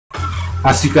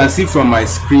As you can see from my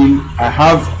screen, I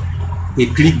have a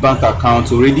CLICKBANK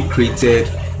account already created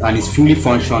and it's fully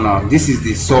functional. This is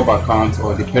the sub account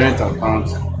or the parent account,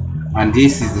 and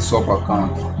this is the sub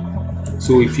account.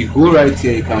 So if you go right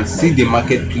here, you can see the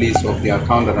marketplace of the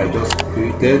account that I just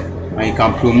created, and you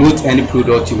can promote any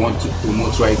product you want to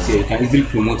promote right here. You can easily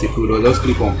promote a product. Just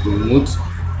click on promote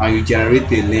and you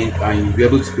generate a link and you'll be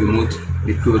able to promote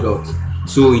the product.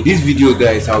 So in this video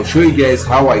guys, I'll show you guys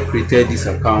how I created this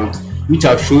account, which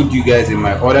I've showed you guys in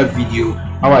my other video,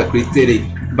 how I created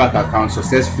a bank account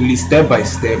successfully, step by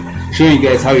step, showing you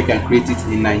guys how you can create it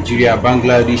in Nigeria,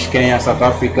 Bangladesh, Kenya, South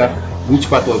Africa, which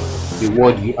part of the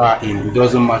world you are in, it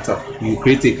doesn't matter. You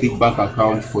create a CLICKBANK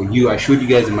account for you. I showed you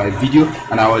guys in my video,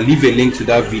 and I will leave a link to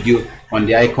that video on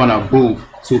the icon above,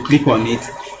 so click on it.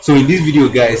 So in this video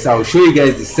guys, I'll show you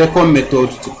guys the second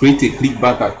method to create a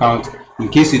CLICKBANK account. In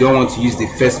case you don't want to use the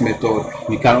first method,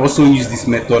 you can also use this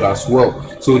method as well.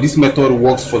 So this method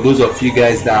works for those of you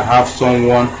guys that have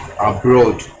someone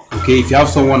abroad. Okay, if you have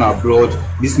someone abroad,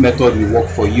 this method will work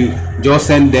for you. Just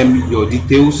send them your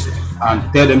details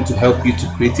and tell them to help you to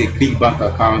create a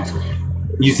CLICKBANK account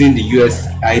using the US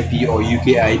IP or UK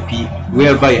IP,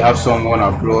 wherever you have someone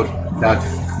abroad that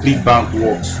CLICKBANK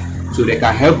works. So they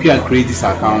can help you and create this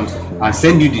account and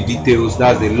send you the details,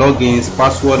 that's the logins,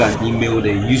 password and email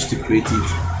they use to create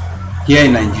it. Here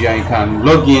in Nigeria, you can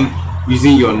log in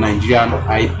using your Nigerian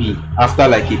IP after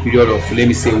like a period of, let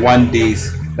me say, 1 day,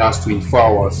 that's 24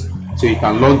 hours. So you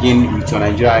can log in with your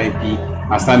Nigerian IP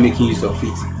and start making use of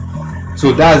it.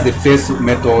 So that's the first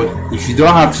method. If you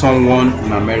don't have someone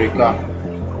in America,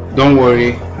 don't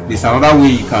worry, there's another way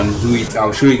you can do it.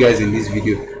 I'll show you guys in this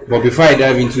video. But before I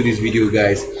dive into this video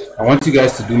guys, I want you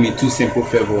guys to do me two simple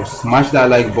favors. Smash that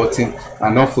like button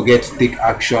and don't forget to take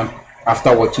action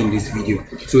after watching this video.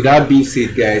 So that being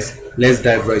said guys, let's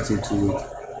dive right into it.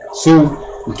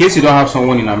 So in case you don't have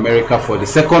someone in America, for the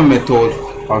second method,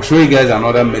 I'll show you guys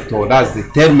another method. That's the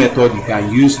third method you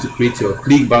can use to create your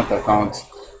CLICKBANK account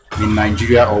in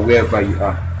Nigeria or wherever you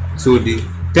are. So the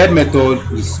third method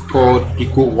is called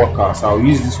Pico Workers. I'll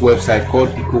use this website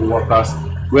called Pico Workers,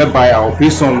 whereby I'll pay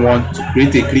someone to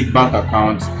create a CLICKBANK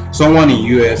account, someone in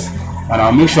US, and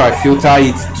I'll make sure I filter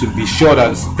it to be sure that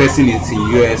this person is in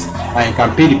US, and you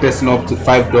can pay the person up to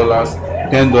 $5,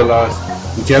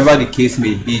 $10, whichever the case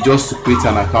may be, just to create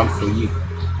an account for you.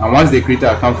 And once they create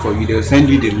an account for you, they'll send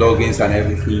you the logins and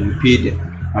everything, you pay them.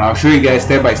 And I'll show you guys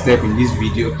step by step in this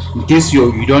video. In case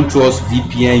you don't trust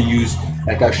VPN use,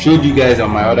 like I showed you guys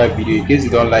on my other video, in case you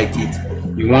don't like it,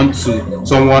 you want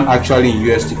someone actually in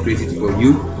US to create it for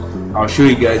you, I'll show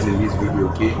you guys in this video.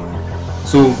 Okay,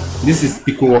 so this is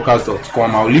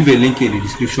picoworkers.com. I'll leave a link in the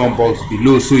description box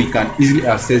below so you can easily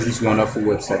access this wonderful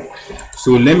website.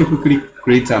 So let me quickly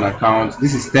create an account.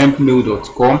 This is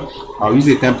tempmail.com. I'll use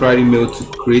a temporary mail to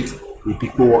create a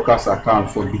Pico Workers account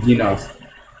for beginners.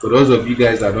 For those of you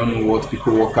guys that don't know what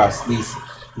Pico Workers is,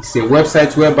 it's a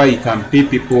website whereby you can pay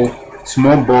people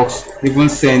small bucks, even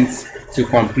cents, to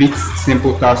complete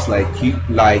simple tasks like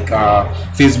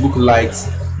Facebook likes,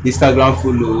 Instagram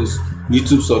follows,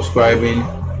 YouTube subscribing,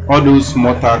 all those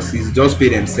small tasks. Just pay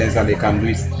them cents and they can do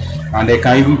it, and they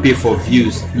can even pay for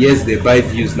views. Yes, they buy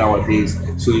views nowadays.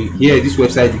 So here, this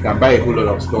website, you can buy a whole lot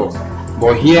of stuff,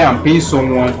 but here I'm paying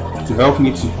someone to help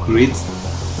me to create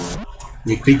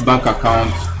a CLICKBANK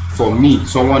account for me,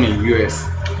 someone in US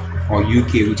or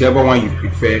UK, whichever one you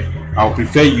prefer. I'll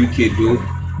prefer UK though,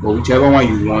 but whichever one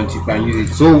you want, you can use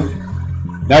it. So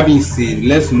that being said,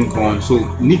 let's move on.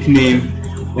 So nickname,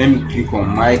 let me click on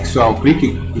Mike. So I'll click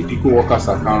a Pico Workers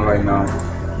account right now.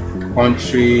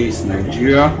 Country is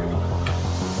Nigeria.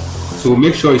 So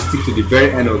make sure you stick to the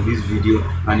very end of this video,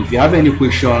 and if you have any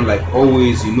question, like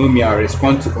always, you know me, I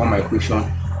respond to all my questions.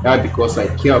 That's because I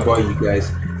care about you guys,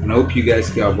 and I hope you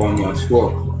guys care about me as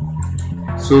well.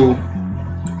 So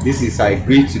this is, I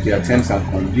agree to the terms and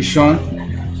conditions.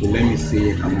 So let me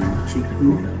say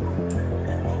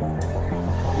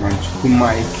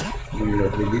Mike.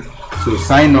 So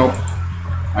sign up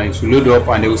and it will load up,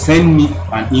 and they will send me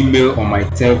an email on my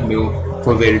temp mail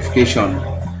for verification,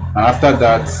 and after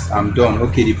that I'm done.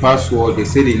 Okay, the password, they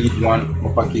say they need one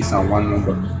uppercase and one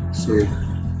number, so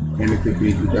let me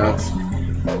quickly do that.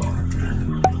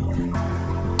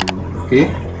 Okay,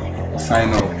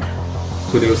 sign up.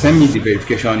 So they will send me the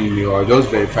verification email. I'll just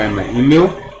verify my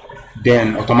email,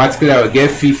 then automatically I will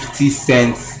get 50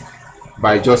 cents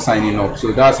by just signing up.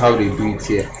 So that's how they do it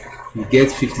here. You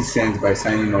get 50 cents by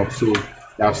signing up. So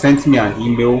they have sent me an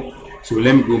email. So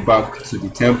let me go back to the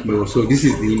temp mail. So this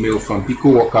is the email from Pico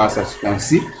Workers. As you can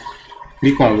see,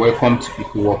 click on welcome to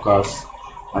Pico Workers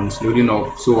and it's loading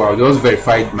up. So I'll just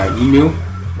verify my email.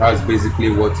 That's basically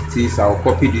what it is. I'll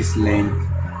copy this link,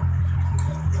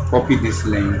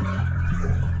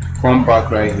 come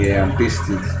back right here and paste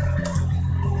it.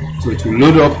 So it will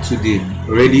load up to the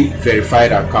already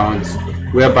verified account,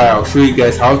 whereby I'll show you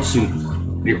guys how to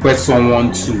request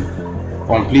someone to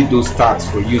complete those tasks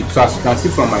for you. So as you can see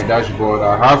from my dashboard,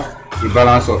 I have a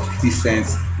balance of 50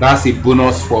 cents. That's a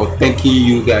bonus for thanking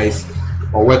you guys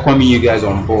or welcoming you guys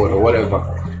on board or whatever.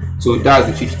 So that's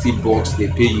the 50 bucks they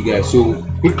pay you guys. So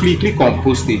quickly click on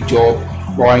post a job,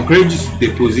 or I encourage you to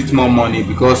deposit more money,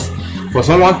 because for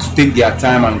someone to take their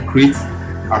time and create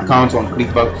account on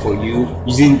ClickBank for you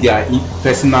using their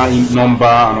personal number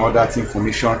and all that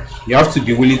information, you have to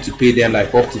be willing to pay them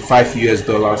like up to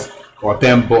 $5 or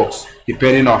 10 bucks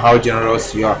depending on how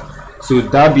generous you are. So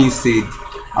that being said,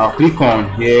 I'll click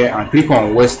on here and click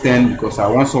on Western, because I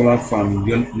want someone from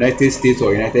United States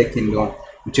or United Kingdom,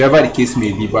 whichever the case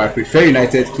may be, but I prefer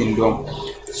United Kingdom.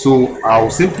 So I'll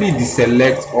simply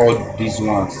deselect all these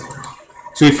ones.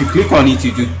 So if you click on it,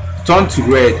 you turn to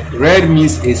red. Red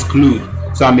means exclude.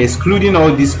 So I'm excluding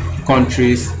all these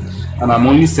countries and I'm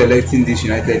only selecting this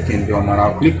United Kingdom, and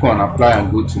I'll click on apply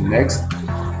and go to next.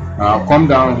 And I'll come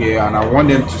down here and I want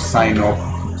them to sign up.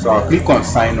 So I'll click on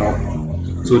sign up.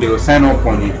 So they will sign up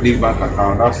on a ClickBank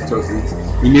account. That's just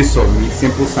it. Email submit,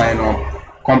 simple sign up,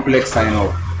 complex sign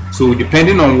up. So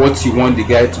depending on what you want the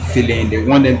guy to fill in, they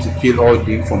want them to fill all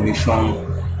the information,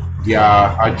 their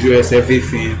address,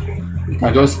 everything. You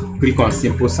can just click on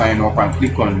simple sign up and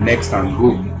click on next and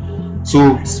go.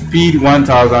 So speed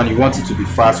 1000, you want it to be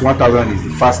fast. 1000 is the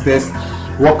fastest.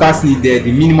 Workers needed,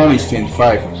 the minimum is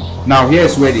 25. Now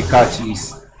here's where the catch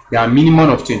is. There are minimum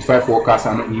of 25 workers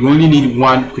and you only need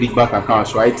one ClickBank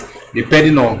account, right?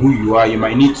 Depending on who you are, you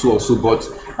might need 2 or so, but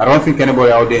I don't think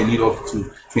anybody out there need up to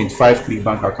 25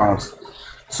 ClickBank accounts.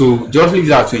 So just leave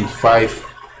that 25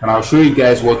 and I'll show you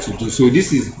guys what to do. So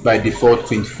this is by default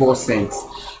 24 cents.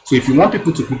 So if you want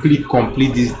people to quickly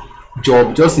complete this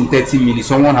job just in 30 minutes,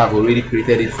 someone have already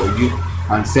created it for you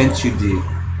and sent you the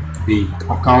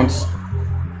account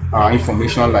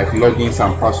information like logins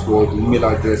and password, email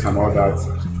address and all that.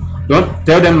 Don't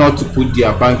tell them not to put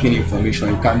their banking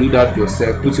information. You can do that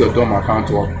yourself. Put your DOM account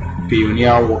or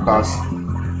Payoneer workers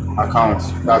account.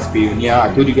 That's Payoneer.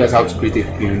 I told you guys how to create a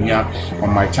Payoneer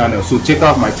on my channel, so check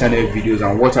out my channel videos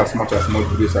and watch as much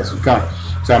videos as you can.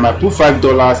 So I might put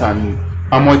 $5 and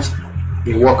how much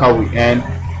a worker will earn,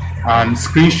 and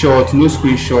screenshot, no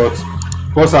screenshot,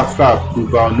 pause after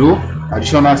approval, no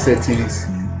additional settings.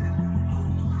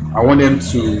 I want them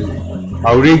to,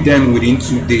 I'll rate them within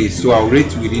 2 days. So I'll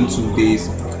rate within 2 days.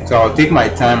 So I'll take my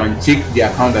time and check the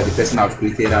account that the person has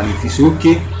created, and if it's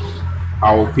okay,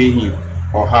 I will pay him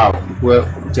or her, well,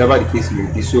 whichever the case may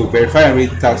be. So verify and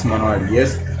rate tax manually,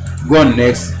 yes. Go on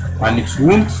next, and it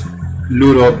won't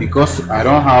load up because I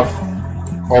don't have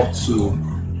up to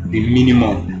the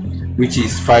minimum, which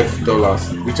is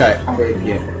 $5, which I added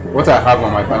here. What I have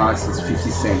on my balance is 50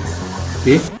 cents.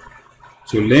 Okay,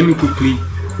 so let me quickly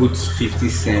put 50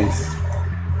 cents.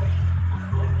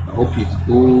 I hope it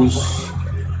goes.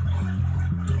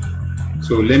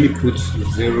 So let me put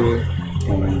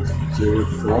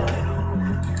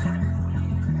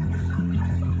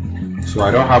 0.04. So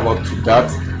I don't have up to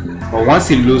that, but once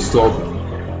it loads up,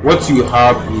 what you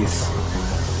have is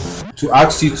to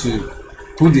ask you to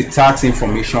put the tax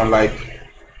information. Like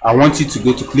I want you to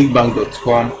go to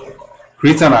clickbank.com,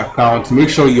 create an account, make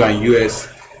sure you are in US,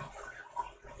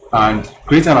 and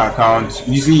create an account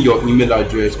using your email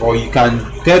address, or you can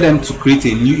tell them to create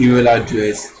a new email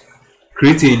address,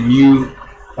 create a new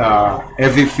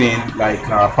everything like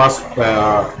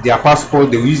their passport.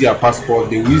 They will use their passport,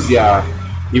 they will use their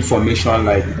information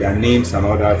like their names and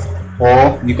all that,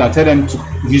 or you can tell them to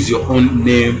use your own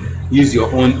name, use your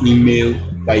own email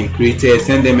that you created,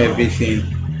 send them everything.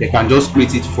 They can just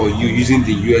create it for you using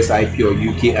the US IP or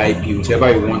UK IP,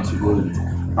 whichever you want to go with.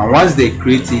 And once they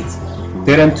create it,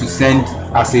 tell them to send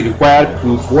as a required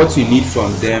proof. What you need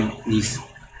from them is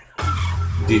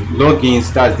the logins,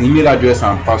 that's the email address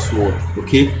and password.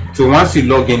 Okay, so once you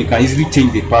log in, you can easily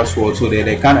change the password so that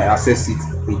they can access it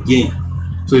again.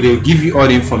 So they will give you all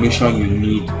the information you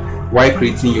need while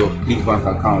creating your ClickBank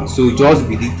account. So just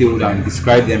be detailed and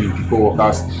describe them in Pico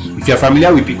Workers. If you are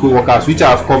familiar with Pico Workers, which I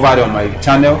have covered on my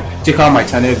channel, check out my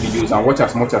channel videos and watch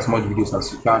as much videos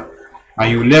as you can,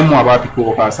 and you learn more about Pico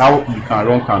Workers, how you can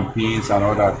run campaigns and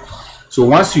all that. So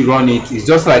once you run it, it's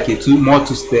just like a two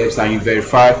steps, and you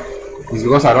verify. It's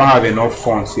because I don't have enough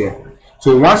funds here.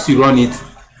 So once you run it,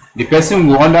 the person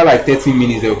will, under like 30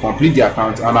 minutes, they will complete the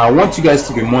account, and I want you guys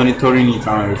to be monitoring it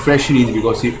and refreshing it,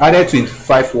 because you've added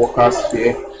 25 workers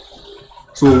here.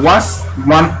 So once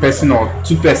one person or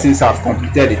two persons have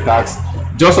completed the task,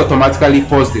 just automatically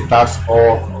pause the task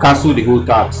or cancel the whole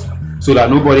task so that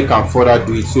nobody can further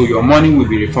do it. So your money will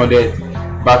be refunded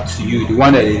back to you, the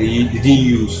one that they didn't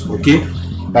use. Okay,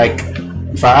 like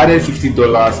if I added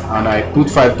 $50 and I put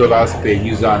 $5 per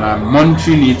user and I'm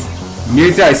monitoring it,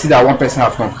 immediately I see that one person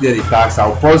have completed the task,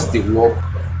 I'll pause the work,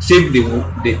 check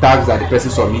the task that the person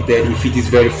submitted. If it is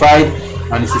verified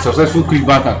and it's a successful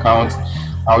ClickBank account,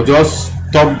 I'll just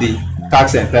stop the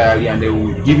tax entirely and they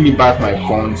will give me back my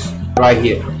funds right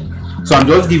here. So I'm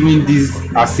just giving this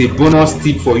as a bonus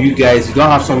tip for you guys. You don't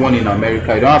have someone in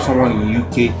America, you don't have someone in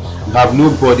UK, you have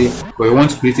nobody, but you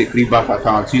want to create a ClickBank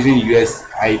account using US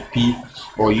IP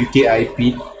or UK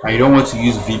IP and you don't want to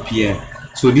use VPN.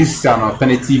 So this is an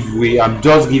alternative way. I'm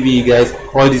just giving you guys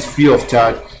all this free of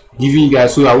charge, giving you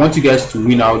guys, so I want you guys to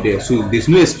win out there. So there's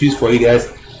no excuse for you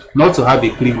guys not to have a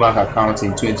ClickBank account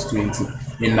in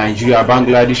 2020 in Nigeria,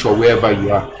 Bangladesh, or wherever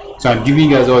you are. So I'm giving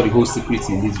you guys all the whole secrets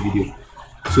in this video.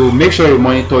 So make sure you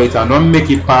monitor it and don't make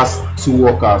it past 2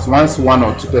 workers. Once 1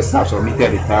 or 2 persons have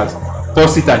submitted the task,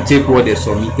 pause it and check what they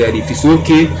submitted. If it's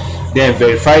okay, then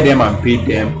verify them and pay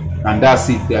them, and that's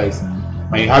it, guys.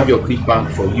 And you have your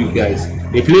ClickBank for you guys.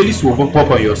 A playlist will pop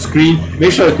up on your screen.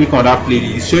 Make sure you click on that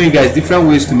playlist, showing you guys different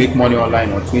ways to make money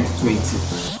online on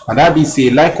 2020. And that being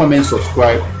said, like, comment,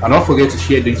 subscribe, and don't forget to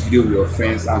share this video with your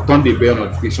friends and turn the bell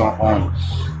notification on.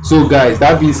 So guys,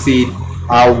 that being said,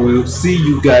 I will see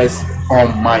you guys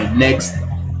on my next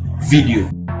video.